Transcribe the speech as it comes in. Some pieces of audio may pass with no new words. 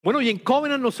Bueno, y en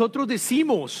Covenant nosotros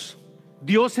decimos,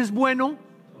 Dios es bueno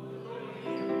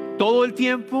todo el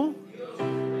tiempo.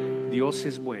 Dios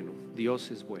es bueno,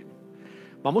 Dios es bueno.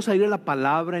 Vamos a ir a la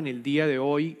palabra en el día de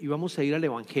hoy y vamos a ir al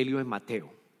Evangelio de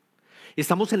Mateo.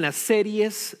 Estamos en las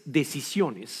series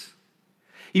Decisiones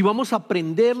y vamos a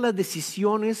aprender las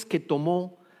decisiones que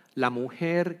tomó la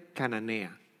mujer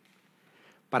cananea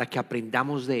para que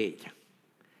aprendamos de ella.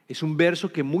 Es un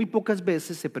verso que muy pocas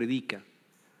veces se predica,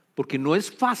 porque no es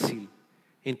fácil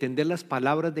entender las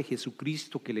palabras de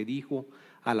Jesucristo que le dijo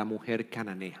a la mujer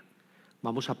cananea.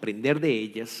 Vamos a aprender de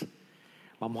ellas,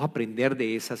 vamos a aprender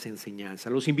de esas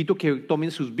enseñanzas. Los invito a que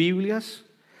tomen sus Biblias.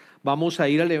 Vamos a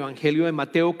ir al Evangelio de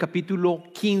Mateo capítulo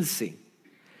 15,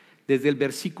 desde el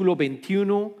versículo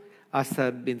 21 hasta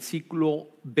el versículo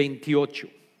 28.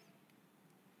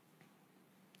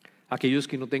 Aquellos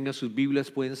que no tengan sus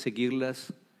Biblias pueden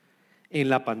seguirlas en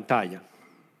la pantalla.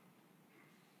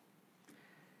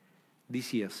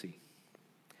 Dice así: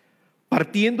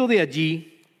 partiendo de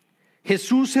allí,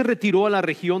 Jesús se retiró a la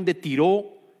región de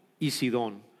Tiro y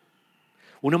Sidón.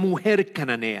 Una mujer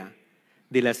cananea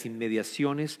de las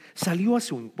inmediaciones salió a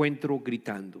su encuentro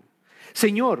gritando: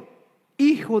 Señor,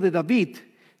 hijo de David,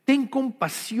 ten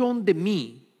compasión de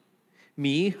mí.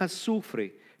 Mi hija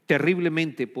sufre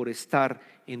terriblemente por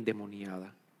estar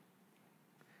endemoniada.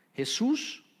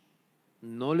 Jesús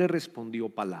no le respondió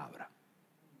palabra.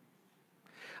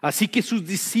 Así que sus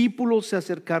discípulos se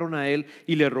acercaron a él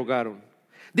y le rogaron: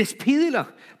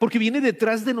 despídela, porque viene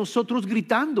detrás de nosotros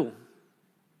gritando.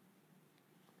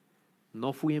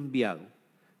 No fui enviado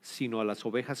sino a las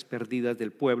ovejas perdidas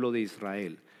del pueblo de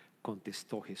Israel,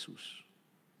 contestó Jesús.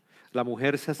 La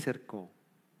mujer se acercó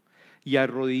y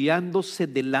arrodillándose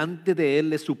delante de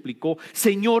él le suplicó: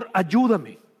 Señor,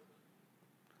 ayúdame.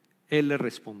 Él le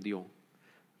respondió: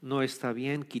 no está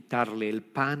bien quitarle el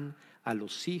pan a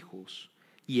los hijos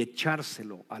y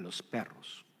echárselo a los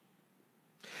perros.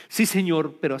 Sí,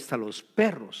 Señor, pero hasta los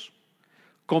perros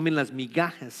comen las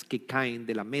migajas que caen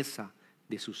de la mesa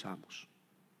de sus amos.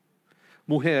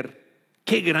 Mujer,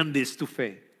 qué grande es tu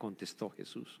fe, contestó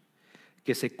Jesús.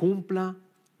 Que se cumpla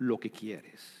lo que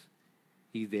quieres.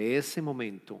 Y de ese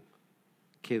momento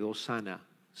quedó sana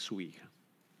su hija.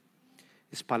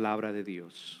 Es palabra de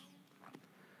Dios.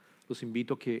 Los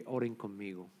invito a que oren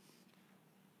conmigo.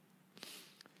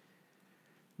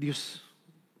 Dios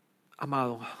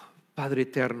amado, Padre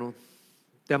eterno,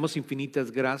 te damos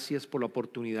infinitas gracias por la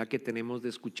oportunidad que tenemos de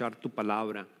escuchar tu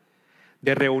palabra,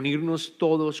 de reunirnos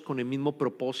todos con el mismo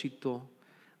propósito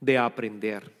de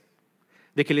aprender,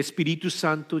 de que el Espíritu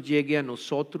Santo llegue a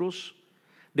nosotros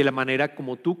de la manera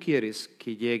como tú quieres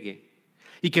que llegue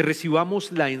y que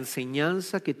recibamos la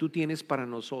enseñanza que tú tienes para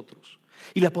nosotros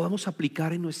y la podamos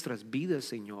aplicar en nuestras vidas,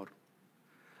 Señor,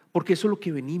 porque eso es lo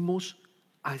que venimos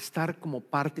a estar como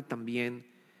parte también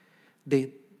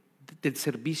del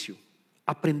servicio,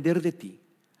 aprender de ti,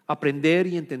 aprender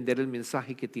y entender el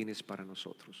mensaje que tienes para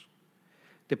nosotros.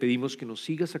 Te pedimos que nos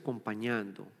sigas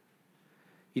acompañando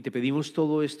y te pedimos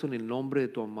todo esto en el nombre de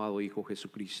tu amado Hijo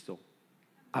Jesucristo.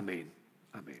 Amén,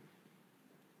 amén.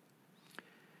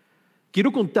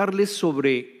 Quiero contarles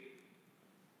sobre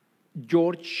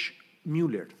George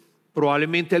Mueller.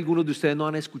 Probablemente algunos de ustedes no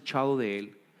han escuchado de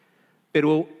él,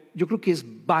 pero yo creo que es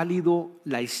válido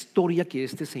la historia que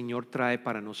este señor trae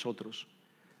para nosotros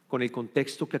con el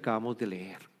contexto que acabamos de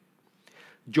leer.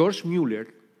 George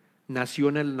Mueller nació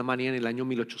en Alemania en el año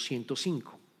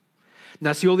 1805.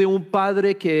 Nació de un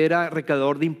padre que era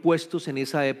recaudador de impuestos en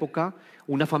esa época,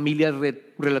 una familia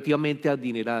relativamente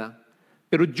adinerada.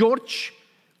 Pero George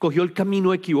cogió el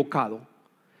camino equivocado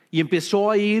y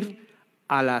empezó a ir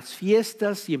a las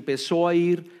fiestas y empezó a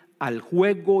ir al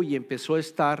juego y empezó a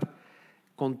estar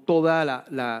con todas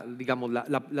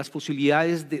las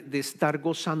posibilidades de estar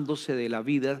gozándose de la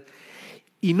vida,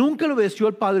 y nunca le obedeció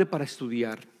al padre para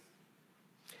estudiar.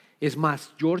 Es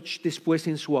más, George después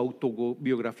en su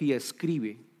autobiografía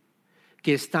escribe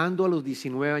que estando a los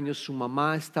 19 años su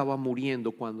mamá estaba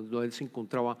muriendo cuando él se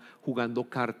encontraba jugando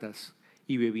cartas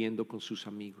y bebiendo con sus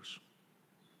amigos.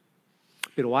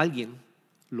 Pero alguien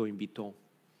lo invitó.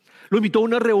 Lo invitó a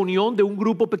una reunión de un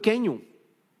grupo pequeño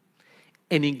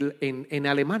en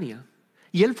Alemania,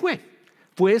 y él fue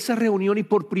a esa reunión y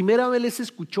por primera vez les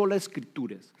escuchó las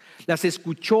escrituras, las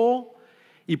escuchó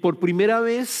y por primera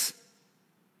vez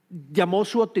llamó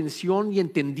su atención y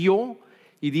entendió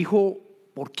y dijo: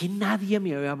 ¿por qué nadie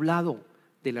me había hablado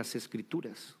de las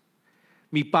escrituras?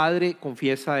 Mi padre,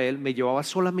 confiesa a él, me llevaba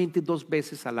solamente 2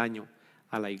 veces al año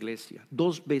a la iglesia,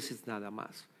 2 veces nada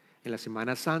más, en la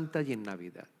Semana Santa y en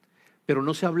Navidad. Pero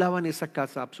no se hablaba en esa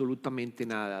casa absolutamente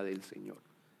nada del Señor.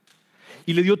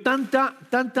 Y le dio tanta,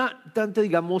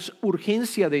 digamos,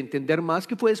 urgencia de entender más,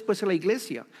 que fue después a la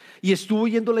iglesia. Y estuvo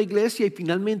yendo a la iglesia y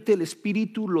finalmente el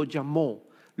Espíritu lo llamó,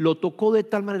 lo tocó de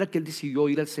tal manera que él decidió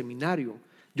ir al seminario.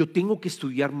 Yo tengo que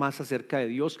estudiar más acerca de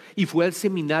Dios. Y fue al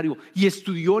seminario y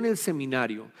estudió en el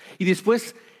seminario. Y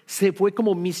después se fue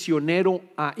como misionero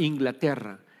a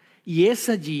Inglaterra. Y es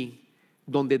allí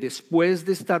donde, después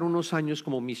de estar unos años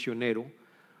como misionero,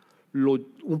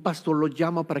 un pastor lo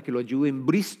llama para que lo ayude en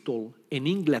Bristol, en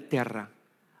Inglaterra,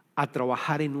 a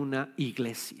trabajar en una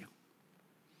iglesia.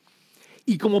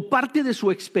 Y como parte de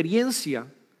su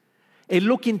experiencia, él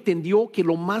lo que entendió que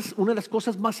una de las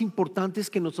cosas más importantes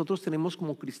que nosotros tenemos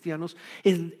como cristianos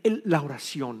es la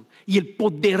oración y el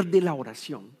poder de la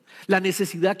oración. La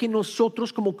necesidad que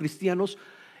nosotros como cristianos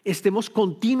estemos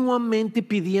continuamente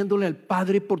pidiéndole al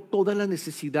Padre por todas las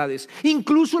necesidades,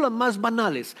 incluso las más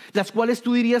banales, las cuales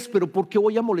tú dirías, pero ¿por qué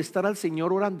voy a molestar al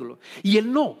Señor orándolo? Y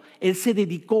él no, él se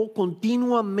dedicó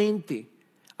continuamente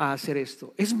a hacer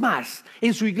esto. Es más,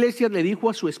 en su iglesia le dijo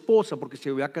a su esposa, porque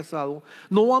se había casado,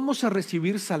 no vamos a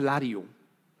recibir salario,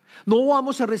 no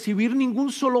vamos a recibir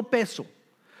ningún solo peso,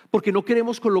 porque no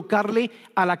queremos colocarle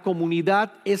a la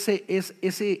comunidad esa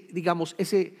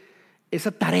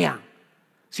tarea,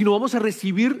 sino vamos a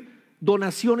recibir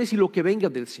donaciones y lo que venga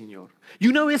del Señor. Y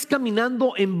una vez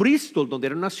caminando en Bristol, donde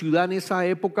era una ciudad en esa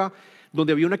época,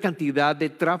 donde había una cantidad de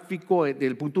tráfico desde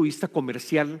el punto de vista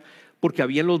comercial, porque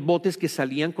habían los botes que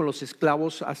salían con los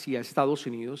esclavos hacia Estados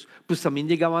Unidos, pues también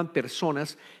llegaban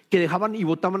personas que dejaban y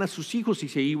botaban a sus hijos y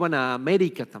se iban a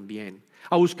América también,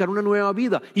 a buscar una nueva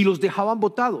vida, y los dejaban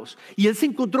botados. Y él se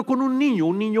encontró con un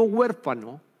niño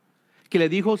huérfano, que le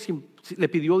dijo, le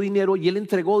pidió dinero y él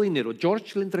entregó dinero.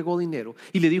 George le entregó dinero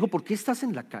y le dijo, ¿por qué estás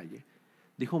en la calle?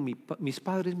 Dijo, mis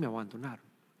padres me abandonaron.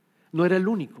 No era el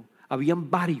único, habían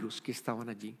varios que estaban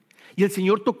allí. Y el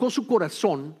Señor tocó su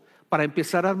corazón para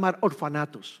empezar a armar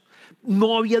orfanatos.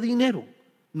 No había dinero,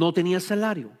 no tenía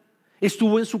salario.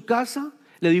 Estuvo en su casa,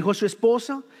 le dijo a su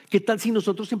esposa, ¿qué tal si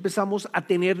nosotros empezamos a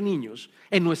tener niños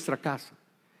en nuestra casa?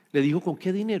 Le dijo, ¿con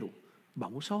qué dinero?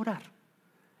 Vamos a orar.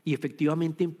 Y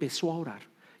efectivamente empezó a orar.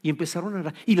 Y empezaron a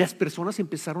orar. Y las personas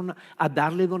empezaron a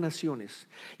darle donaciones.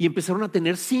 Y empezaron a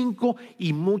tener 5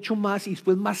 y mucho más. Y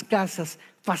después más casas.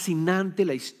 Fascinante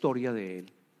la historia de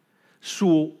él.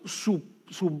 Su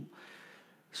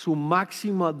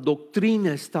máxima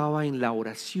doctrina estaba en la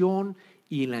oración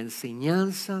y en la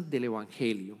enseñanza del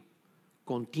evangelio.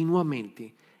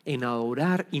 Continuamente en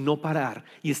adorar y no parar.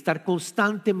 Y estar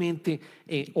constantemente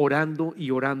orando y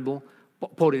orando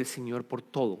por el Señor, por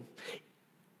todo.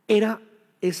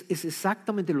 Es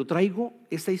exactamente, lo traigo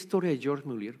esta historia de George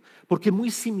Mueller porque es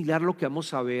muy similar a lo que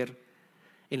vamos a ver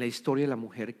en la historia de la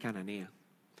mujer cananea.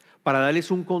 Para darles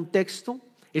un contexto,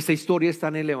 esta historia está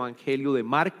en el Evangelio de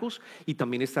Marcos y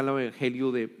también está en el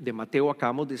Evangelio de Mateo.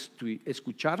 Acabamos de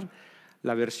escuchar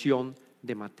la versión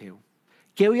de Mateo.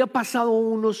 ¿Qué había pasado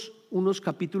unos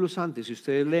capítulos antes? Si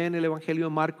ustedes leen el Evangelio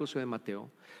de Marcos o de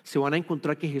Mateo, se van a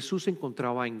encontrar que Jesús se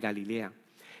encontraba en Galilea.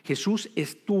 Jesús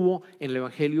estuvo, en el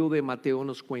Evangelio de Mateo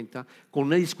nos cuenta, con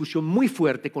una discusión muy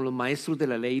fuerte con los maestros de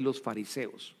la ley y los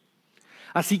fariseos.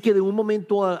 Así que de un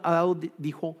momento a dado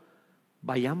dijo,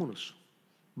 vayámonos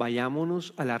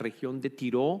a la región de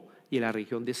Tiro y a la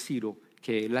región de Ciro,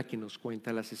 que es la que nos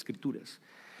cuenta las Escrituras.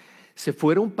 Se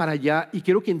fueron para allá y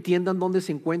quiero que entiendan dónde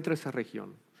se encuentra esa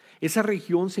región. Esa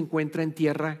región se encuentra en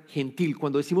tierra gentil.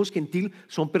 Cuando decimos gentil,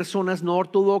 son personas no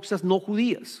ortodoxas, no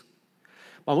judías.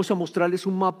 Vamos a mostrarles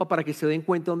un mapa para que se den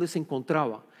cuenta dónde se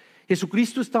encontraba.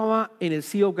 Jesucristo estaba en el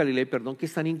Sea of Galilee, que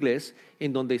está en inglés,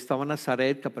 en donde estaba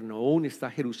Nazaret, Capernaum, está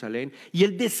Jerusalén. Y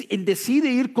él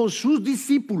decide ir con sus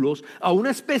discípulos a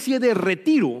una especie de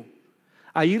retiro,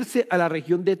 a irse a la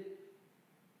región de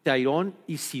Tirón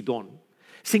y Sidón.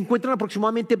 Se encuentran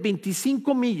aproximadamente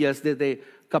 25 millas desde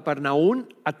Capernaum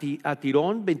a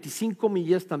Tirón, 25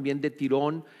 millas también de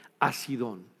Tirón a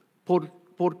Sidón, por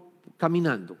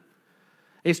caminando.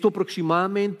 Esto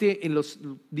aproximadamente,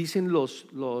 dicen los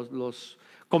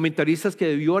comentaristas, que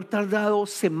debió haber tardado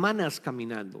semanas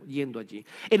caminando, yendo allí.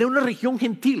 Era una región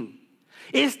gentil.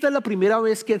 Esta es la primera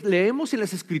vez que leemos en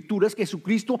las Escrituras que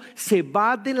Jesucristo se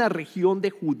va de la región de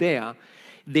Judea,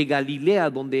 de Galilea,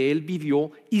 donde él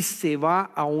vivió, y se va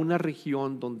a una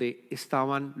región donde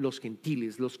estaban los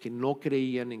gentiles, los que no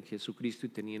creían en Jesucristo y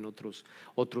tenían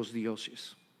otros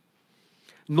dioses.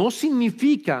 No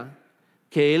significa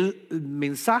que el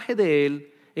mensaje de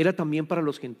él era también para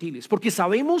los gentiles, porque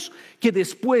sabemos que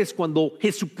después, cuando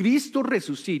Jesucristo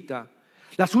resucita,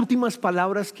 las últimas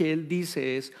palabras que él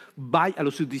dice es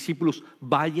a sus discípulos: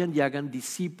 vayan y hagan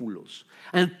discípulos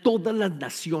en todas las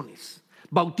naciones,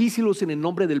 Bautícelos en el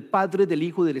nombre del Padre, del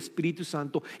Hijo y del Espíritu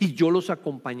Santo, y yo los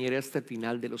acompañaré hasta el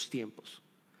final de los tiempos.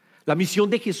 La misión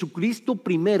de Jesucristo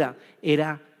primera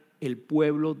era el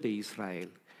pueblo de Israel.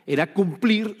 Era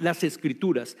cumplir las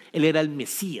Escrituras. Él era el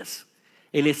Mesías.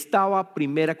 Él estaba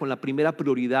con la primera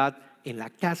prioridad en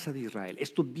la casa de Israel.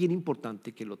 Esto es bien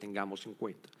importante que lo tengamos en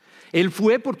cuenta. Él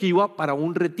fue porque iba para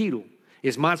un retiro.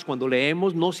 Es más, cuando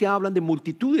leemos no se hablan de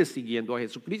multitudes siguiendo a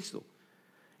Jesucristo.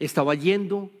 Estaba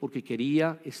yendo porque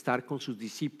quería estar con sus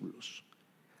discípulos.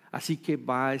 Así que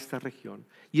va a esta región.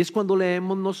 Y es cuando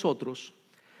leemos nosotros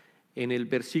en el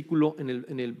versículo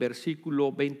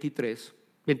 22,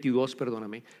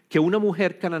 que una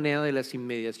mujer cananea de las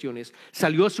inmediaciones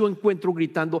salió a su encuentro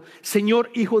gritando: Señor,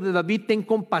 hijo de David, ten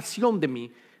compasión de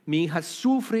mí. Mi hija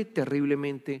sufre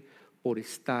terriblemente por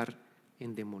estar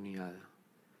endemoniada.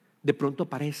 De pronto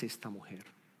aparece esta mujer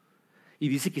y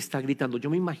dice que está gritando. Yo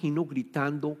me imagino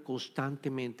gritando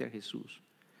constantemente a Jesús,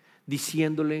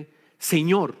 diciéndole: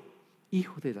 Señor,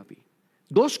 hijo de David.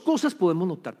 Dos cosas podemos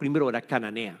notar. Primero, era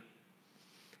cananea.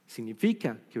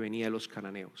 Significa que venía de los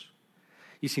cananeos.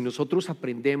 Y si nosotros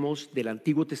aprendemos del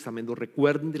Antiguo Testamento,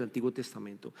 recuerden del Antiguo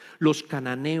Testamento, los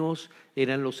cananeos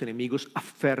eran los enemigos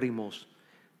aférrimos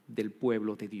del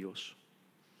pueblo de Dios.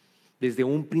 Desde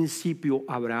un principio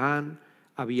Abraham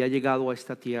había llegado a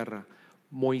esta tierra.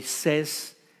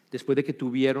 Moisés, después de que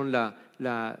estuvieron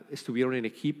en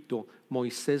Egipto,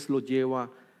 Moisés lo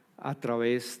lleva a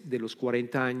través de los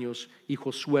 40 años y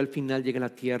Josué al final llega a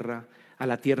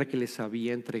la tierra que les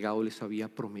había entregado, les había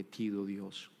prometido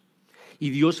Dios. Y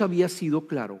Dios había sido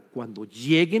claro: cuando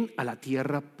lleguen a la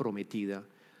tierra prometida,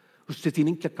 ustedes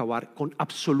tienen que acabar con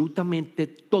absolutamente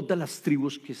todas las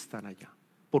tribus que están allá.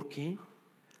 ¿Por qué?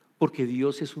 Porque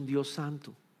Dios es un Dios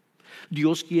santo.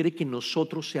 Dios quiere que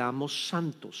nosotros seamos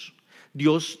santos.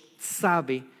 Dios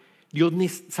sabemos,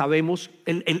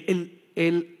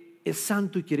 Él es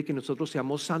santo y quiere que nosotros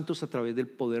seamos santos a través del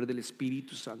poder del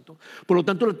Espíritu Santo. Por lo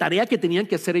tanto, la tarea que tenían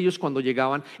que hacer ellos cuando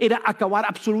llegaban era acabar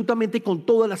absolutamente con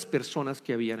todas las personas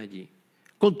que habían allí,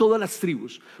 con todas las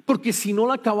tribus, porque si no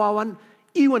la acababan,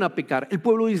 iban a pecar. El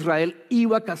pueblo de Israel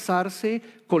iba a casarse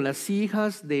con las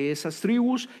hijas de esas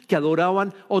tribus que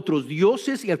adoraban otros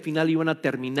dioses y al final iban a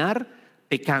terminar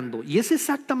pecando. Y es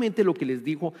exactamente lo que les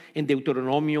dijo en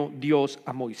Deuteronomio Dios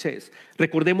a Moisés.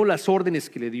 Recordemos las órdenes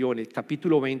que le dio en el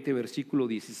capítulo 20, versículo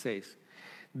 16.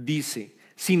 Dice: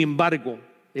 sin embargo,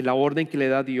 en la orden que le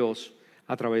da Dios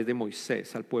a través de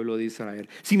Moisés al pueblo de Israel: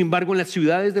 sin embargo, en las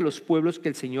ciudades de los pueblos que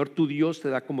el Señor tu Dios te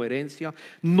da como herencia,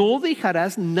 no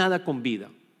dejarás nada con vida,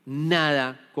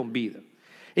 nada con vida.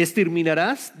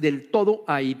 Exterminarás del todo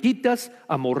a hititas,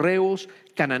 amorreos,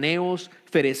 cananeos,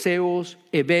 fereceos,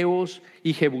 heveos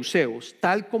y jebuseos,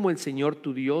 tal como el Señor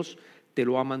tu Dios te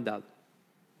lo ha mandado.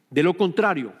 De lo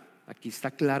contrario, aquí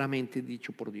está claramente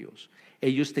dicho por Dios,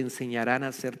 ellos te enseñarán a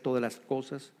hacer todas las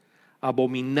cosas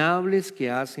abominables que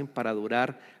hacen para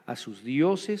adorar a sus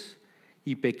dioses,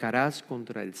 y pecarás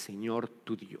contra el Señor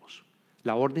tu Dios.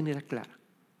 La orden era clara,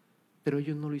 pero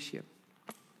ellos no lo hicieron.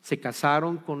 Se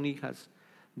casaron con hijas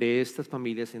de estas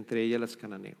familias, entre ellas las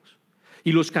cananeos.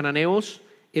 Y los cananeos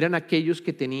eran aquellos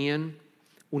que tenían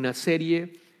una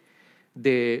serie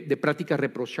de prácticas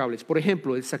reprochables. Por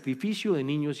ejemplo, el sacrificio de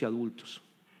niños y adultos.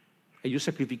 Ellos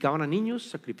sacrificaban a niños,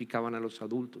 sacrificaban a los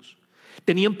adultos.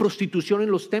 Tenían prostitución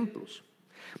en los templos.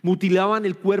 Mutilaban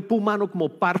el cuerpo humano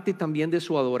como parte también de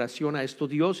su adoración a estos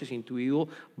dioses, incluido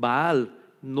Baal.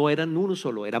 No eran uno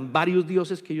solo, eran varios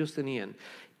dioses que ellos tenían.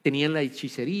 Tenían la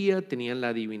hechicería, tenían la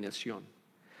adivinación.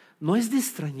 No es de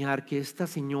extrañar que esta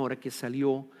señora que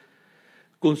salió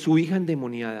con su hija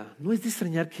endemoniada, no es de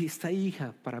extrañar que esta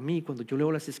hija, para mí, cuando yo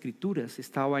leo las Escrituras,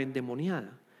 estaba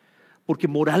endemoniada, porque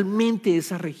moralmente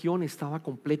esa región estaba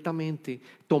completamente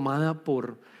tomada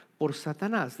por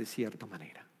Satanás, de cierta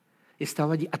manera.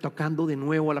 Estaba allí atacando de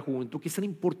nuevo a la juventud, que es tan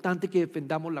importante que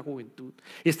defendamos la juventud.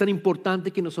 Es tan importante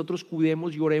que nosotros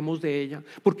cuidemos y oremos de ella,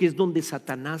 porque es donde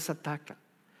Satanás ataca.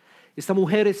 Esta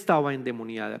mujer estaba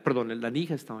endemoniada, la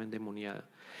hija estaba endemoniada.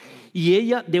 Y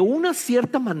ella, de una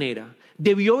cierta manera,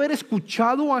 debió haber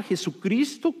escuchado a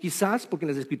Jesucristo, quizás, porque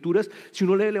en las Escrituras, si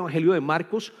uno lee el Evangelio de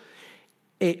Marcos,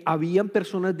 habían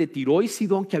personas de Tiro y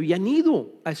Sidón que habían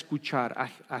ido a escuchar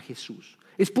a Jesús.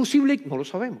 Es posible, no lo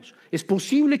sabemos, es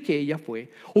posible que ella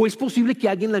fue, o es posible que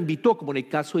alguien la invitó, como en el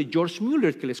caso de George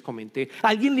Mueller que les comenté.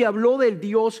 Alguien le habló del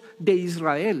Dios de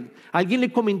Israel, alguien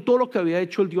le comentó lo que había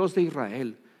hecho el Dios de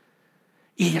Israel,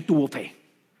 y ella tuvo fe.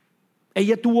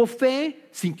 Ella tuvo fe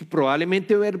sin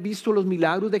probablemente haber visto los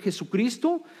milagros de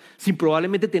Jesucristo, sin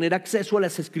probablemente tener acceso a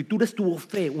las Escrituras. Tuvo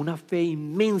fe, una fe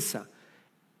inmensa.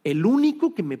 El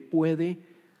único que me puede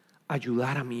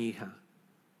ayudar a mi hija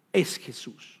es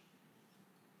Jesús.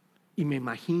 Y me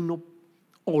imagino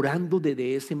orando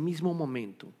desde ese mismo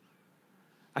momento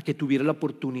a que tuviera la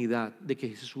oportunidad de que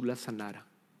Jesús la sanara.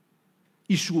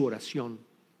 Y su oración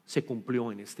se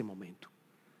cumplió en este momento.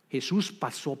 Jesús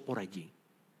pasó por allí.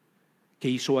 ¿Qué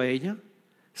hizo a ella?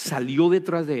 Salió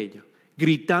detrás de ella,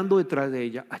 gritando detrás de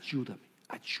ella: ayúdame,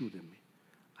 ayúdame,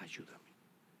 ayúdame.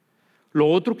 Lo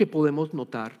otro que podemos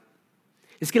notar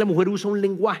es que la mujer usa un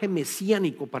lenguaje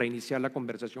mesiánico para iniciar la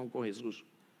conversación con Jesús.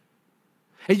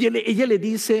 Ella le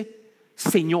dice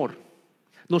Señor.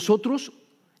 Nosotros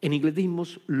en inglés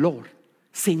decimos Lord,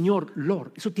 Señor,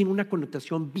 Lord. Eso tiene una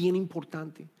connotación bien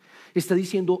importante. Está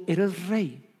diciendo: eres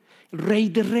rey, rey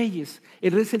de reyes,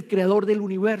 eres el creador del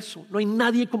universo. No hay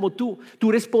nadie como tú. Tú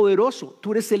eres poderoso,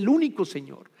 tú eres el único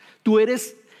Señor.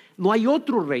 No hay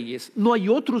otros reyes, no hay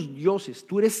otros dioses.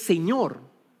 Tú eres Señor.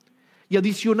 Y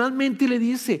adicionalmente le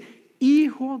dice: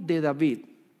 hijo de David.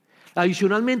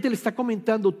 Adicionalmente le está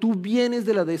comentando: tú vienes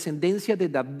de la descendencia de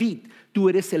David, tú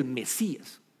eres el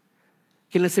Mesías.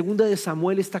 Que en la segunda de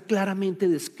Samuel está claramente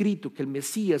descrito que el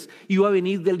Mesías iba a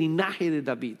venir del linaje de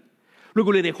David.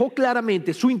 Luego le dejó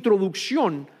claramente, su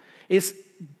introducción es: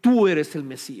 tú eres el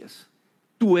Mesías,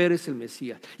 tú eres el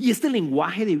Mesías. Y este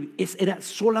lenguaje era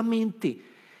solamente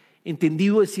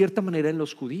entendido de cierta manera en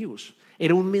los judíos.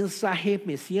 Era un mensaje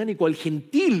mesiánico. El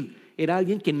gentil era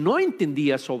alguien que no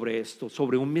entendía sobre esto,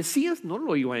 sobre un Mesías, no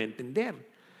lo iba a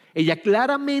entender. Ella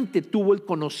claramente tuvo el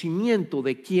conocimiento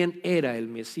de quién era el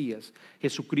Mesías,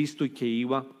 Jesucristo, y que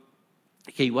iba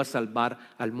a salvar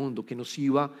al mundo, que nos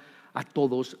iba a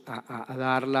todos a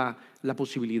dar la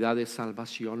posibilidad de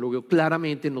salvación. Luego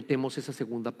claramente notemos esa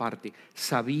segunda parte: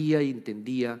 sabía y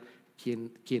entendía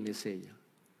quién es ella,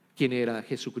 quién era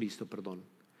Jesucristo, perdón.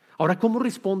 Ahora, ¿cómo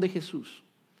responde Jesús?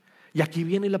 Y aquí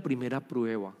viene la primera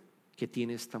prueba que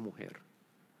tiene esta mujer.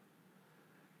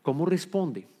 ¿Cómo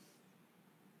responde?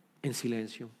 En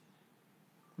silencio.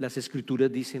 Las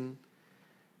escrituras dicen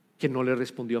que no le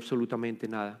respondió absolutamente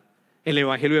nada. El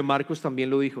Evangelio de Marcos también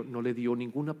lo dijo: no le dio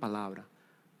ninguna palabra,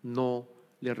 no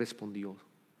le respondió.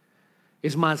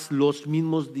 Es más, los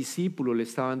mismos discípulos le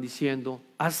estaban diciendo: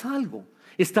 haz algo.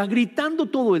 Está gritando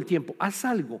todo el tiempo: haz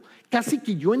algo. Casi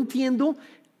que yo entiendo: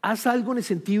 haz algo en el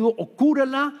sentido, o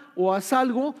cúrala, o haz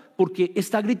algo, porque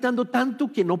está gritando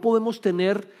tanto que no podemos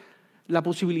tener la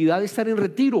posibilidad de estar en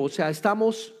retiro. O sea,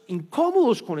 estamos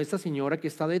incómodos con esta señora que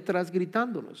está detrás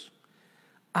gritándonos.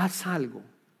 Haz algo.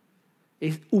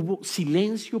 Hubo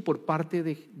silencio por parte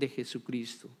de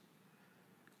Jesucristo.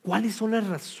 ¿Cuáles son las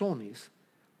razones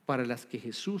para las que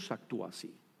Jesús actúa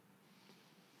así?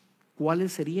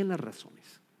 ¿Cuáles serían las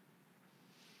razones?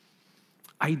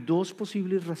 Hay dos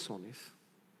posibles razones.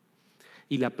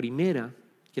 Y la primera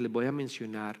que les voy a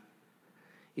mencionar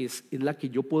es la que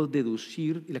yo puedo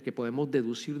deducir, y la que podemos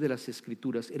deducir de las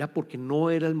escrituras. Era porque no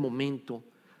era el momento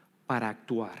para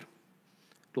actuar.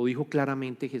 Lo dijo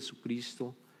claramente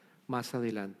Jesucristo más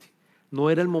adelante. No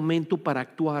era el momento para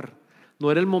actuar. No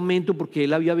era el momento porque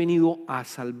Él había venido a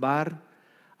salvar,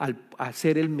 a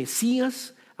ser el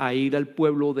Mesías, a ir al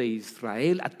pueblo de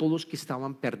Israel, a todos que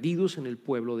estaban perdidos en el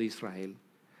pueblo de Israel.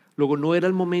 Luego, no era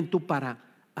el momento para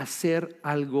hacer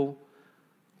algo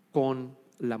con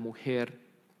la mujer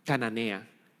cananea,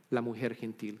 la mujer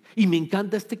gentil. Y me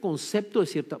encanta este concepto de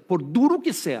cierta, por duro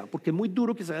que sea, porque es muy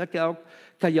duro que se haya quedado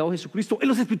callado Jesucristo. En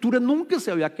las escrituras nunca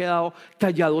se había quedado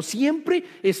callado, siempre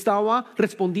estaba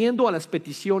respondiendo a las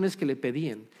peticiones que le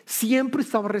pedían, siempre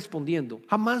estaba respondiendo,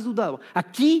 jamás dudaba.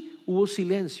 Aquí hubo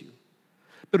silencio,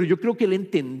 pero yo creo que él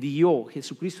entendió,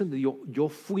 Jesucristo entendió: yo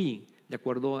fui, de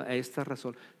acuerdo a esta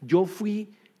razón, yo fui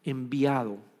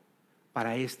enviado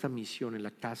para esta misión en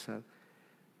la casa,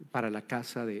 para la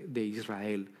casa de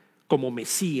Israel, como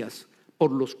Mesías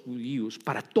por los judíos,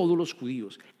 para todos los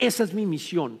judíos. Esa es mi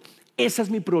misión, esa es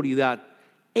mi prioridad,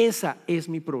 esa es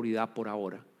mi prioridad por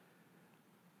ahora.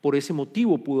 Por ese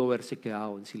motivo pudo haberse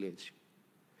quedado en silencio.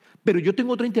 Pero yo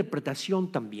tengo otra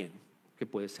interpretación también que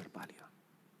puede ser válida.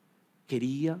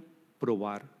 Quería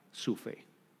probar su fe.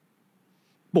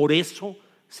 Por eso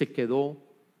se quedó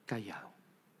callado.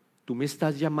 Tú me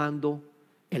estás llamando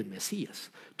el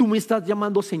Mesías, tú me estás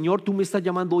llamando Señor, tú me estás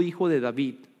llamando hijo de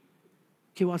David.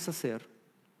 ¿Qué vas a hacer?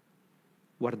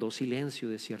 Guardó silencio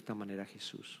de cierta manera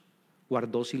Jesús.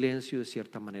 Guardó silencio de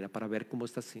cierta manera para ver cómo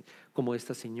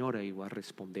esta señora iba a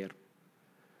responder.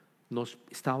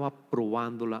 Estaba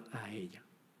probándola a ella.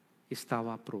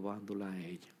 Estaba probándola a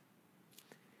ella.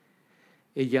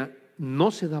 Ella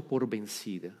no se da por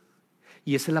vencida.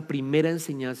 Y esa es la primera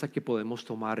enseñanza que podemos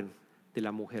tomar de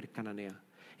la mujer cananea.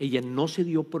 Ella no se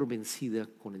dio por vencida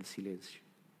con el silencio.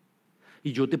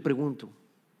 Y yo te pregunto,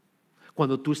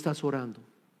 cuando tú estás orando,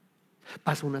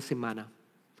 Pasa una semana,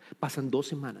 pasan 2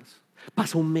 semanas,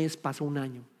 pasa un mes, pasa un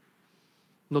año.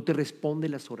 No te responde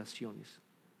las oraciones.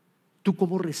 ¿Tú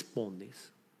cómo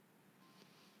respondes?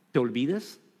 ¿Te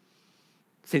olvidas?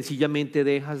 ¿Sencillamente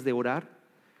dejas de orar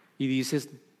y dices,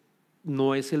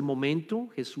 no es el momento,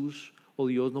 Jesús o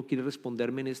Dios no quiere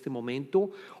responderme en este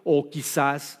momento? O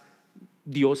quizás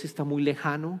Dios está muy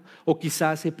lejano, o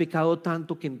quizás he pecado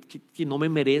tanto que no me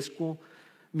merezco,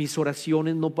 mis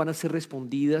oraciones no van a ser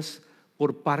respondidas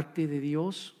por parte de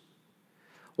Dios.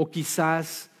 O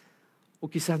quizás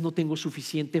no tengo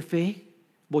suficiente fe,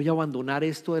 voy a abandonar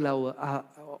esto de la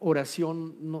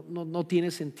oración, no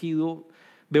tiene sentido,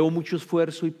 veo mucho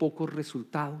esfuerzo y pocos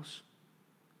resultados.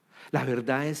 La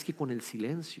verdad es que con el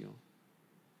silencio,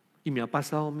 y me ha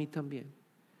pasado a mí también,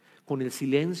 con el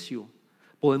silencio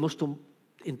podemos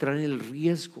entrar en el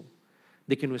riesgo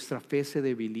de que nuestra fe se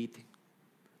debilite,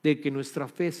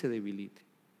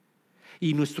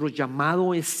 Y nuestro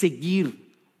llamado es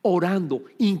seguir orando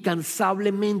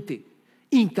incansablemente.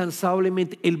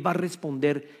 Él va a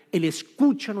responder. Él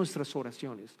escucha nuestras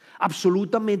oraciones,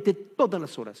 absolutamente todas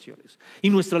las oraciones, y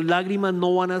nuestras lágrimas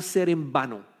no van a ser en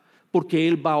vano, porque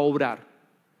Él va a obrar.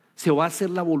 Se va a hacer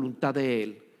la voluntad de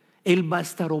Él. Él va a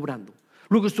estar obrando.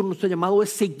 Luego nuestro llamado es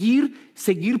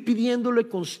seguir pidiéndole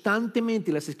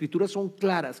constantemente. Las escrituras son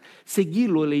claras.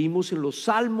 Seguirlo, leímos en los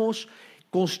Salmos.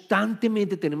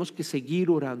 Constantemente tenemos que seguir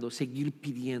orando, seguir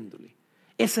pidiéndole.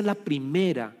 Esa es la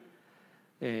primera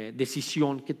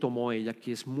decisión que tomó ella,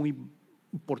 que es muy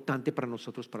importante para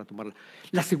nosotros para tomarla.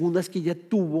 La segunda es que ella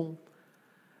tuvo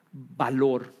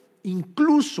valor,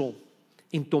 incluso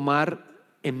en tomar,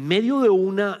 en medio de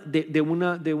una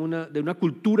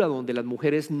cultura donde las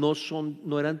mujeres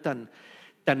no eran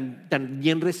tan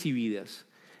bien recibidas,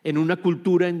 en una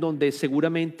cultura en donde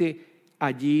seguramente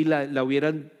allí le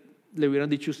hubieran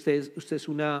dicho usted es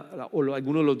o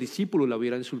algunos de los discípulos la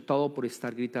hubieran insultado por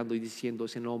estar gritando y diciendo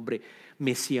ese nombre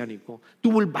mesiánico.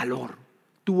 Tuvo el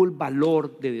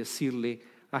valor de decirle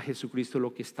a Jesucristo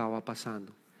lo que estaba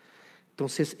pasando.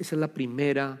 Entonces esa es la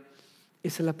primera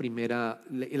y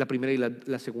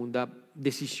la segunda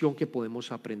decisión que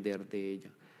podemos aprender de ella.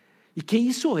 ¿Y qué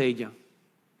hizo ella?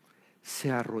 Se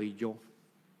arrodilló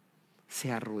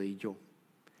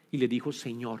y le dijo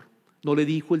Señor. No le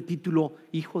dijo el título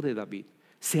Hijo de David.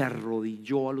 Se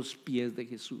arrodilló a los pies de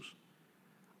Jesús.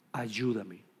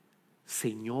 Ayúdame,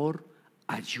 Señor,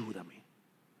 ayúdame.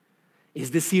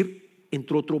 Es decir,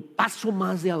 entró otro paso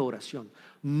más de adoración.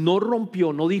 No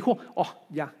rompió, no dijo,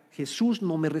 ya, Jesús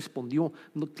no me respondió.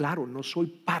 No, claro, no soy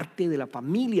parte de la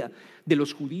familia de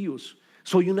los judíos.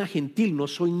 Soy una gentil, no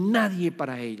soy nadie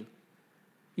para Él.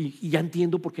 Y ya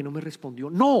entiendo por qué no me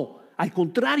respondió. No, al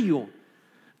contrario.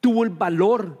 Tuvo el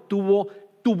valor,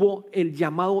 tuvo el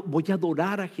llamado, voy a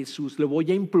adorar a Jesús, le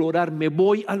voy a implorar, me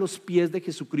voy a los pies de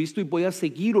Jesucristo y voy a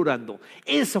seguir orando.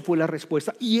 Esa fue la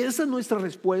respuesta y esa es nuestra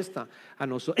respuesta a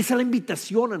nosotros. Esa es la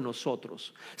invitación a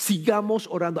nosotros. Sigamos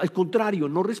orando. Al contrario,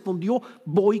 no respondió,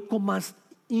 voy con más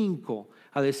ahínco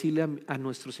a decirle a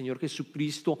nuestro Señor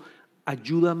Jesucristo,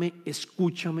 ayúdame,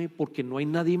 escúchame, porque no hay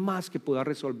nadie más que pueda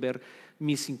resolver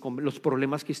los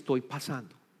problemas que estoy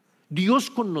pasando.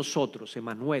 Dios con nosotros,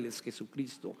 Emmanuel es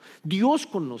Jesucristo. Dios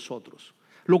con nosotros.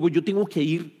 Luego yo tengo que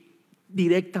ir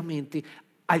directamente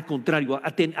al contrario,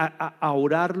 a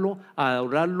orarlo, a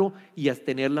adorarlo y a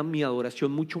tener mi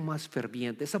adoración mucho más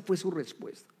ferviente. Esa fue su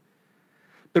respuesta.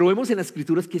 Pero vemos en las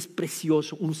escrituras que es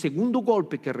precioso un segundo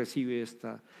golpe que recibe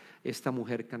esta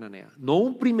mujer cananea. No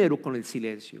un primero con el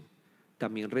silencio,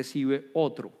 también recibe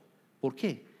otro. ¿Por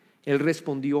qué? Él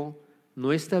respondió: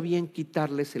 no está bien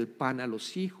quitarles el pan a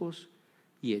los hijos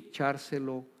y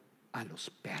echárselo a los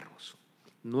perros.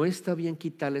 No está bien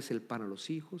quitarles el pan a los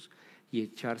hijos y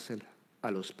echárselo a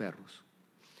los perros.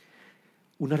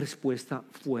 Una respuesta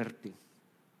fuerte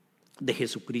de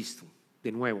Jesucristo,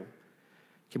 de nuevo,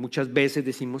 que muchas veces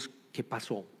decimos, ¿qué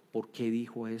pasó? ¿Por qué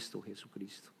dijo esto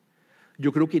Jesucristo?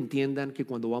 Yo creo que entiendan que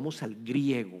cuando vamos al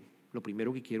griego, lo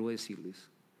primero que quiero decirles,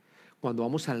 cuando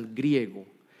vamos al griego,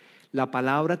 la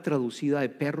palabra traducida de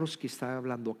perros que está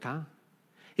hablando acá,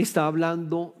 está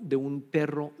hablando de un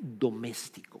perro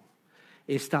doméstico.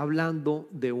 Está hablando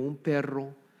de un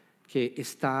perro que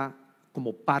está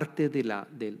como parte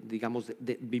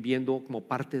viviendo como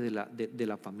parte de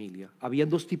la familia. Habían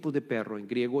 2 tipos de perro. En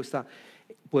griego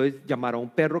puedes llamar a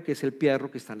un perro que es el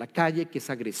perro que está en la calle, que es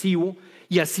agresivo.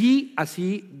 Y así,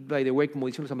 by the way, como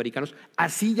dicen los americanos,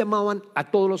 así llamaban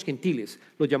a todos los gentiles.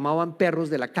 Los llamaban perros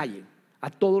de la calle. A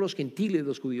todos los gentiles,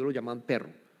 los judíos lo llaman perro.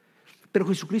 Pero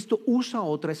Jesucristo usa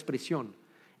otra expresión.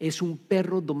 Es un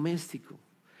perro doméstico.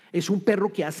 Es un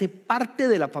perro que hace parte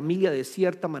de la familia de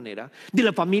cierta manera, de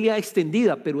la familia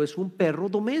extendida, pero es un perro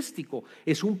doméstico.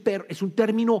 Es un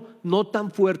término no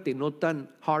tan fuerte, no tan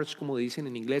harsh como dicen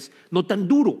en inglés, no tan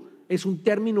duro. Es un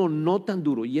término no tan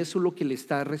duro, y eso es lo que le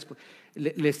está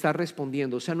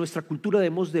respondiendo. O sea, nuestra cultura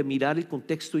debemos de mirar el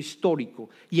contexto histórico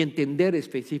y entender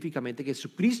específicamente que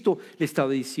Jesucristo le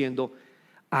estaba diciendo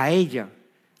a ella,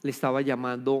 le estaba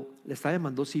llamando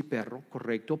sí perro,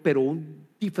 correcto, pero un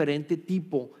diferente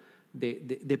tipo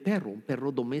de perro, un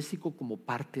perro doméstico como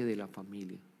parte de la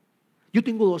familia. Yo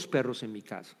tengo 2 perros en mi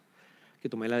casa que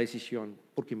tomé la decisión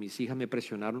porque mis hijas me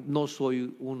presionaron. No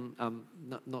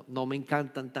me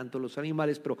encantan tanto los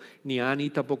animales, pero ni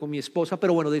Annie, tampoco mi esposa,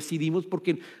 pero bueno, decidimos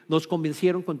porque nos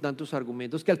convencieron con tantos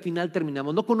argumentos que al final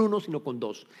terminamos no con 1 sino con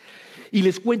 2. Y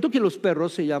les cuento que los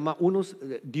perros se llaman, uno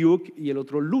Duke y el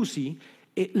otro Lucy.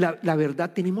 La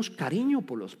verdad, tenemos cariño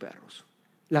por los perros.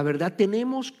 La verdad,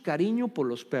 tenemos cariño por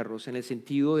los perros en el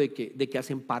sentido de que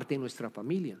hacen parte de nuestra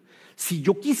familia. Si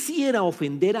yo quisiera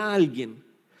ofender a alguien,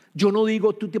 yo no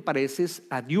digo tú te pareces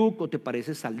a Duke o te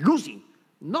pareces a Lucy.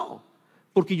 No,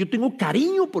 porque yo tengo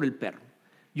cariño por el perro.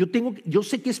 Yo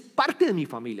sé que es parte de mi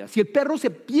familia. Si el perro se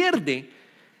pierde,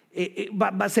 va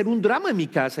a ser un drama en mi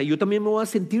casa, y yo también me voy a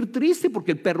sentir triste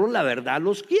porque el perro, la verdad,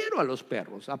 los quiero a los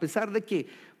perros, a pesar de que,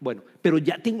 bueno, pero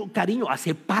ya tengo cariño,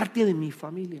 hace parte de mi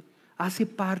familia. Hace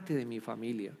parte de mi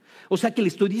familia. O sea que le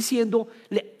estoy diciendo,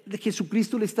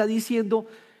 Jesucristo le está diciendo,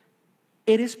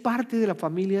 eres parte de la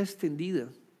familia extendida.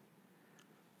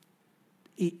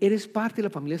 Y eres parte de la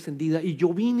familia extendida, y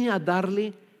yo vine a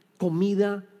darle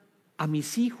comida a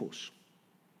mis hijos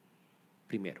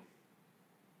primero.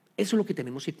 Eso es lo que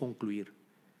tenemos que concluir.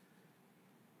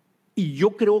 Y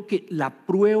yo creo que la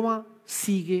prueba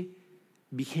sigue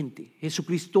vigente.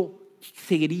 Jesucristo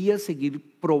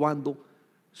seguir probando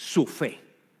su fe.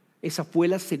 Esa fue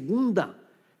la segunda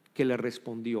que le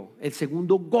respondió, el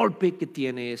segundo golpe que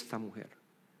tiene esta mujer.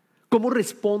 ¿Cómo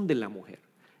responde la mujer?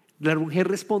 La mujer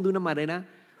responde de una manera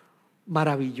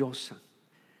maravillosa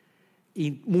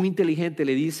y muy inteligente.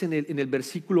 Le dice en el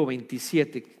versículo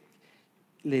 27,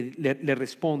 le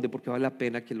responde, porque vale la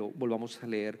pena que lo volvamos a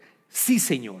leer: sí,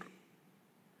 Señor.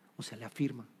 O sea, le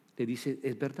afirma, le dice,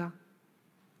 es verdad,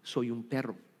 soy un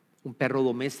perro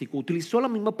doméstico. Utilizó la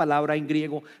misma palabra en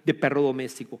griego de perro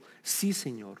doméstico. Sí,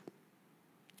 Señor,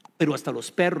 pero hasta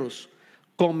los perros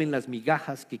comen las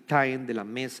migajas que caen de la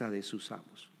mesa de sus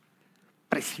amos.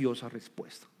 Preciosa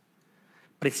respuesta,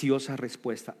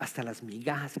 hasta las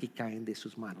migajas que caen de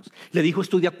sus manos. Le dijo,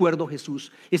 estoy de acuerdo,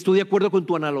 Jesús, estoy de acuerdo con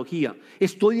tu analogía,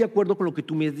 estoy de acuerdo con lo que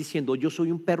tú me estás diciendo. Yo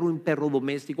soy un perro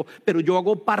doméstico, pero yo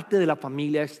hago parte de la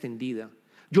familia extendida.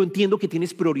 Yo entiendo que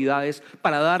tienes prioridades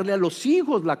para darle a los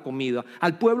hijos la comida,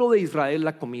 al pueblo de Israel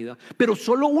la comida, pero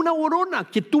solo una borona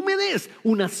que tú me des,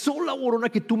 una sola borona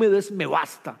que tú me des me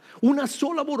basta. Una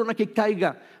sola borona que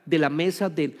caiga de la mesa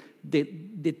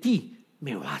de ti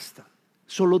me basta.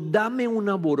 Solo dame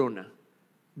una borona,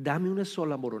 dame una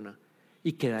sola borona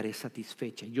y quedaré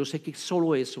satisfecha. Yo sé que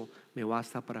solo eso me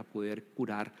basta para poder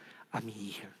curar a mi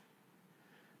hija.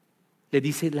 Le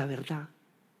dice la verdad,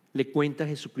 le cuenta a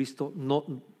Jesucristo, no,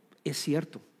 es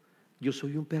cierto, yo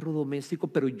soy un perro doméstico,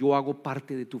 pero yo hago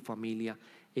parte de tu familia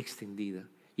extendida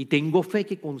y tengo fe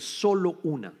que con solo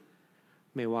una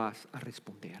me vas a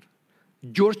responder.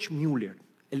 George Mueller,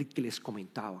 el que les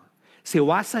comentaba, se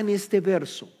basa en este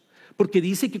verso porque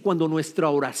dice que cuando nuestra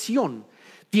oración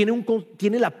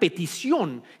tiene la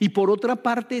petición y por otra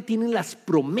parte tiene las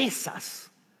promesas,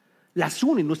 las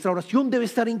une. Nuestra oración debe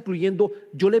estar incluyendo,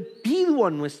 yo le pido a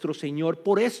nuestro Señor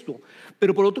por esto,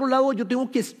 pero por otro lado yo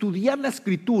tengo que estudiar la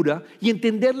Escritura y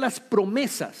entender las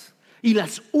promesas y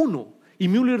las uno. Y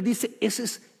Mueller dice,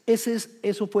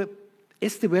 eso fue,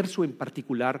 este verso en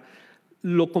particular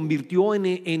lo convirtió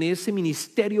en ese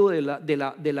ministerio de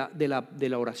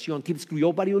la oración.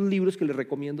 Escribió varios libros que les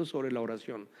recomiendo sobre la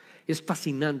oración. Es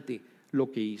fascinante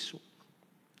lo que hizo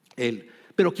él.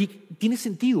 Pero aquí tiene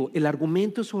sentido el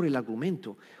argumento sobre el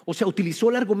argumento. O sea,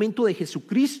 utilizó el argumento de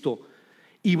Jesucristo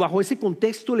y bajo ese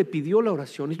contexto le pidió la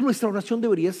oración. Y nuestra oración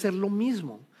debería ser lo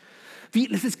mismo.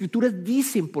 Las Escrituras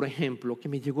dicen, por ejemplo, que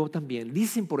me llegó también,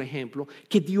 dicen, por ejemplo,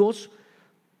 que Dios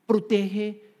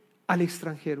protege al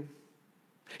extranjero,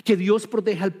 que Dios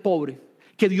protege al pobre,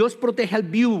 que Dios protege al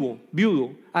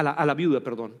a la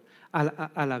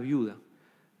viuda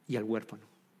y al huérfano.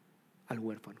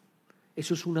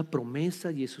 Eso es una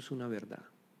promesa y eso es una verdad.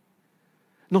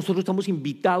 Nosotros estamos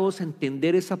invitados a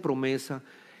entender esa promesa,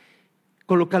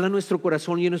 colocarla en nuestro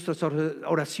corazón y en nuestras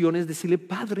oraciones, decirle,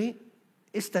 Padre,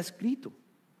 está escrito,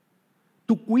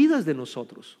 tú cuidas de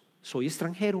nosotros. Soy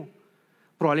extranjero,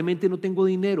 probablemente no tengo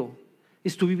dinero,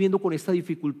 estoy viviendo con esta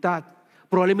dificultad,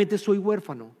 probablemente soy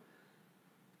huérfano.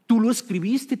 Tú lo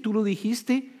escribiste, tú lo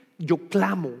dijiste, yo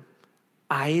clamo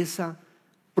a esa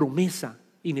promesa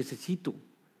y necesito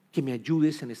que me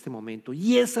ayudes en este momento.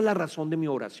 Y esa es la razón de mi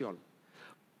oración.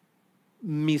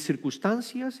 Mis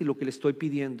circunstancias y lo que le estoy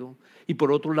pidiendo, y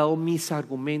por otro lado mis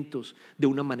argumentos de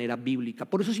una manera bíblica.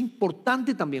 Por eso es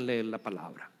importante también leer la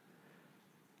palabra.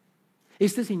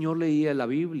 Este señor leía la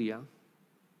Biblia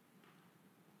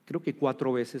creo que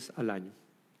 4 veces al año,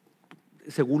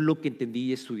 según lo que entendí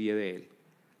y estudié de él.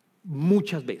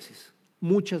 Muchas veces,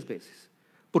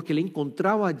 porque él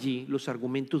encontraba allí los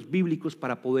argumentos bíblicos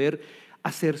para poder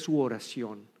hacer su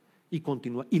oración y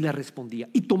continuar, y la respondía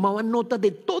y tomaba nota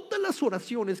de todas las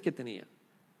oraciones que tenía,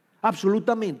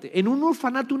 absolutamente. En un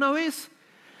orfanato una vez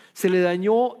se le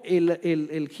dañó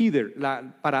el heater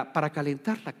para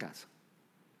calentar la casa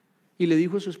y le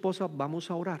dijo a su esposa: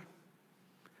 vamos a orar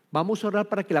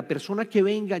para que la persona que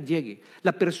venga llegue.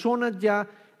 La persona ya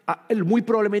muy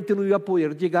probablemente no iba a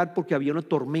poder llegar porque había una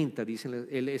tormenta, dice,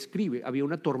 él escribe, había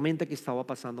una tormenta que estaba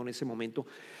pasando en ese momento.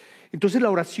 Entonces la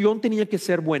oración tenía que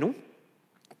ser: bueno,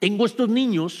 tengo estos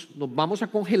niños, nos vamos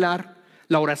a congelar.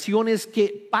 La oración es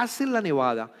que pase la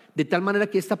nevada de tal manera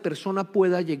que esta persona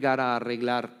pueda llegar a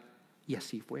arreglar. Y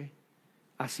así fue.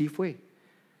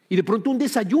 Y de pronto un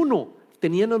desayuno,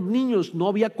 tenían los niños, no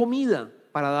había comida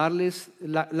para darles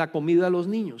la comida a los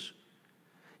niños.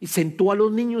 Y sentó a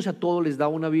los niños, a todos les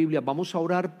daba una Biblia: vamos a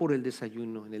orar por el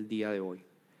desayuno en el día de hoy.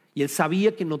 Y él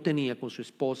sabía que no tenía con su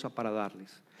esposa para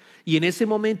darles. Y en ese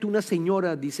momento una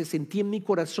señora dice: sentí en mi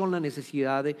corazón la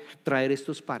necesidad de traer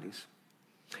estos panes.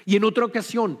 Y en otra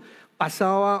ocasión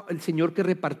pasaba el señor que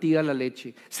repartía la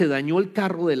leche, se dañó el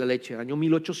carro de la leche, año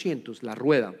 1800, la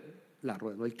rueda,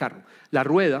 no el carro, la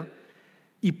rueda,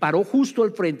 y paró justo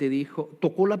al frente, dijo,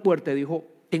 tocó la puerta y dijo: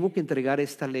 tengo que entregar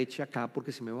esta leche acá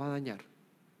porque se me va a dañar.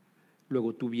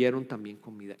 Luego tuvieron también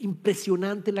comida.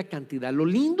 Impresionante la cantidad. Lo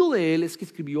lindo de él es que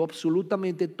escribió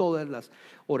absolutamente todas las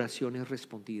oraciones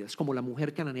respondidas. Como la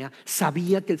mujer cananea,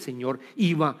 sabía que el Señor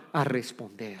iba a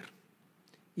responder.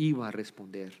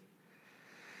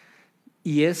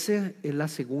 Y ese es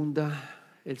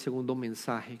el segundo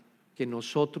mensaje que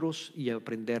nosotros, y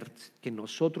aprender que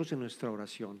nosotros en nuestra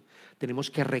oración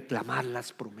tenemos que reclamar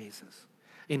las promesas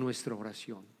en nuestra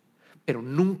oración, pero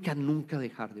nunca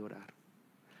dejar de orar.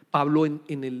 Pablo en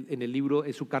el libro,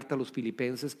 en su carta a los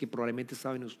Filipenses, que probablemente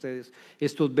saben ustedes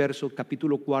estos versos,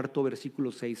 capítulo 4,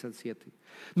 versículos 6 al 7.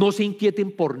 No se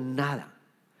inquieten por nada,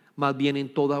 más bien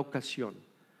en toda ocasión,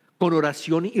 con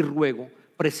oración y ruego,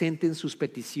 presenten sus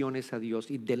peticiones a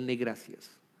Dios y denle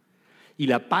gracias. Y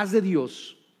la paz de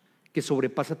Dios, que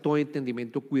sobrepasa todo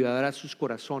entendimiento, cuidará sus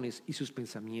corazones y sus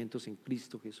pensamientos en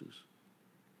Cristo Jesús.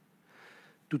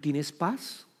 ¿Tú tienes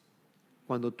paz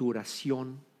cuando tu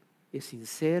oración es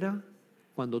sincera?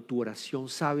 Cuando tu oración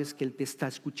sabes que Él te está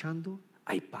escuchando,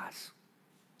 hay paz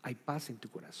en tu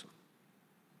corazón.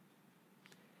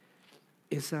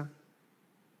 Esa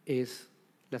es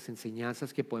las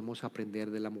enseñanzas que podemos aprender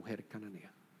de la mujer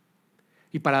cananea.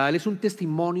 Y para darles un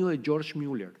testimonio de George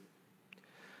Mueller,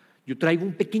 yo traigo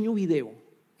un pequeño video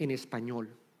en español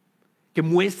que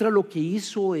muestra lo que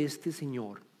hizo este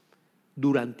señor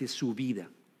durante su vida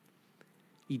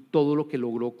y todo lo que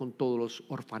logró con todos los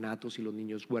orfanatos y los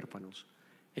niños huérfanos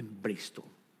en Bristol.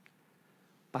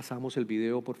 Pasamos el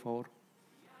video, por favor.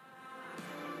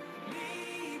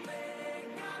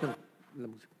 No, la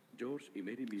música. George y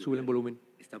Mary Mueller Sube el volumen.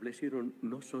 establecieron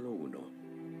no solo uno,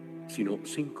 sino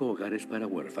 5 hogares para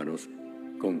huérfanos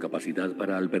con capacidad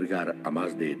para albergar a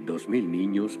más de 2,000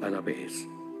 niños a la vez.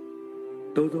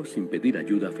 Todo sin pedir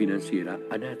ayuda financiera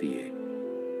a nadie,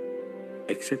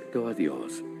 excepto a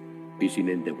Dios, y sin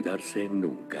endeudarse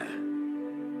nunca.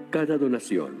 Cada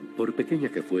donación, por pequeña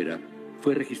que fuera,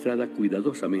 fue registrada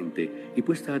cuidadosamente y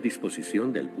puesta a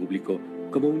disposición del público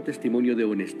como un testimonio de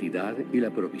honestidad y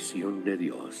la provisión de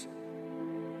Dios.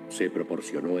 Se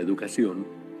proporcionó educación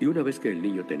y una vez que el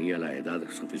niño tenía la edad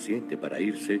suficiente para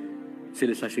irse, se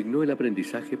les asignó el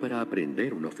aprendizaje para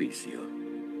aprender un oficio.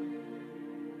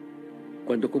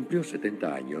 Cuando cumplió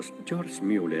 70 años, George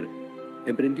Mueller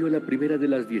emprendió la primera de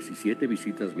las 17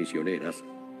 visitas misioneras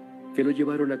que lo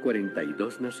llevaron a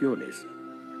 42 naciones,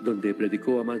 donde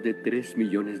predicó a más de 3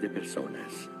 millones de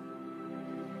personas.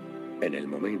 En el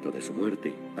momento de su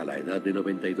muerte, a la edad de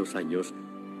 92 años,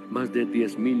 más de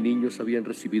 10,000 niños habían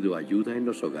recibido ayuda en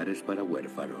los hogares para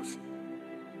huérfanos.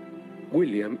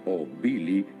 William, o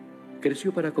Billy,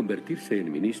 creció para convertirse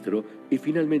en ministro y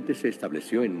finalmente se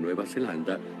estableció en Nueva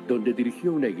Zelanda, donde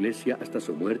dirigió una iglesia hasta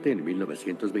su muerte en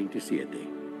 1927.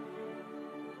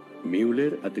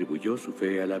 Mueller atribuyó su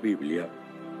fe a la Biblia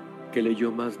que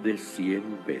leyó más de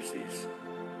 100 veces.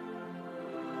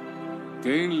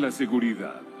 Ten la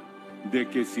seguridad de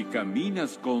que si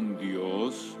caminas con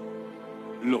Dios,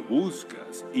 lo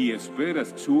buscas y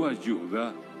esperas su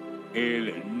ayuda,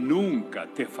 Él nunca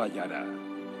te fallará.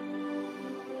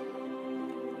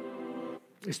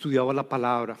 Estudiaba la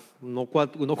palabra, no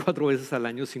cuatro veces al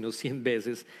año, sino 100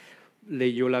 veces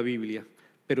leyó la Biblia,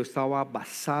 pero estaba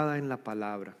basada en la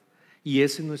palabra. Y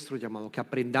ese es nuestro llamado, que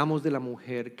aprendamos de la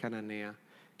mujer cananea,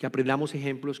 que aprendamos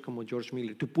ejemplos como George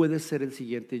Mueller. Tú puedes ser el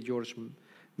siguiente George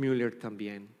Mueller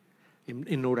también,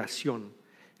 en oración,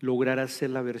 lograr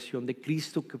hacer la versión de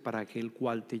Cristo que para aquel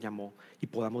cual te llamó y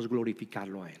podamos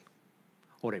glorificarlo a Él.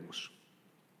 Oremos.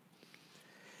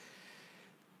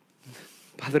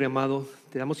 Padre amado,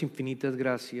 te damos infinitas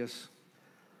gracias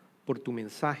por tu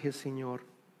mensaje, Señor.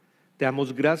 Te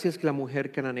damos gracias que la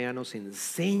mujer cananea nos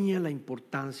enseña la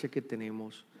importancia que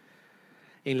tenemos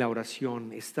en la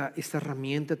oración, esta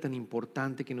herramienta tan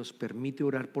importante que nos permite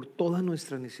orar por todas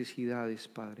nuestras necesidades,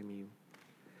 Padre mío.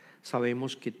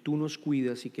 Sabemos que tú nos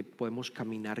cuidas y que podemos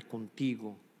caminar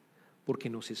contigo porque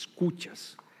nos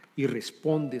escuchas y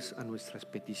respondes a nuestras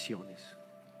peticiones.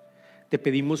 Te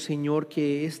pedimos, Señor,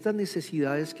 que estas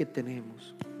necesidades que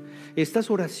tenemos, estas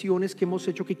oraciones que hemos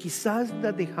hecho, que quizás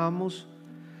las dejamos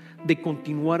de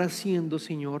continuar haciendo,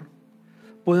 Señor,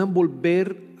 puedan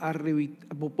volver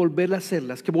a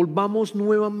hacerlas, que volvamos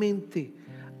nuevamente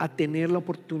a tener la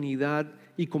oportunidad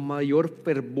y con mayor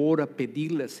fervor a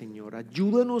pedirlas, Señor.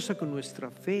 Ayúdanos a que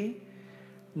nuestra fe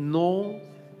no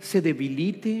se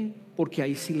debilite porque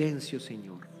hay silencio,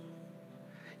 Señor.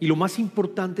 Y lo más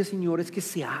importante, Señor, es que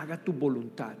se haga tu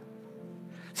voluntad.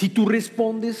 Si tú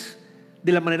respondes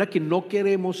de la manera que no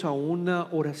queremos a una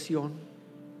oración,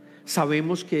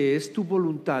 sabemos que es tu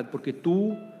voluntad porque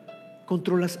tú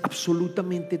controlas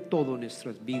absolutamente todo en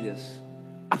nuestras vidas,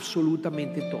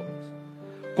 absolutamente todo.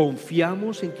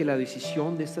 Confiamos en que la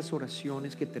decisión de estas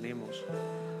oraciones que tenemos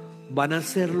van a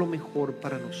ser lo mejor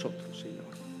para nosotros, Señor.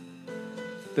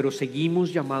 Pero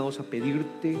seguimos llamados a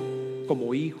pedirte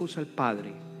como hijos al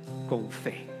Padre con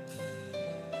fe.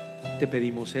 Te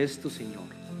pedimos esto, Señor,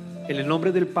 en el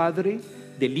nombre del Padre,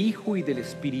 del Hijo y del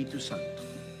Espíritu Santo.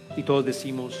 Y todos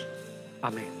decimos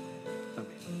amén. Amén.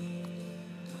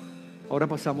 Ahora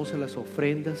pasamos a las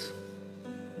ofrendas.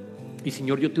 Y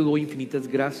Señor, yo te doy infinitas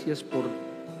gracias por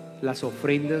las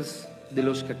ofrendas de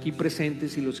los que aquí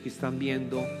presentes y los que están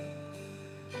viendo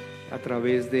a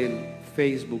través del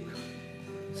Facebook.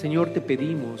 Señor, te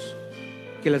pedimos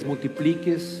que las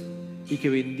multipliques y que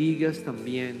bendigas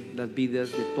también las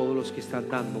vidas de todos los que están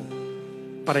dando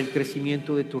para el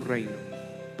crecimiento de tu reino,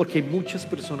 porque hay muchas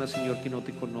personas, Señor, que no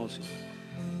te conocen,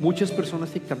 muchas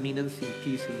personas que caminan sin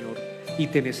ti, Señor, y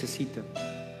te necesitan.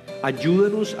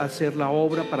 Ayúdanos a hacer la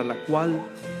obra para la cual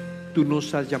tú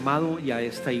nos has llamado y a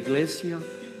esta iglesia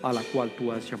a la cual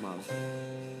tú has llamado.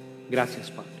 Gracias,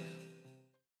 Padre.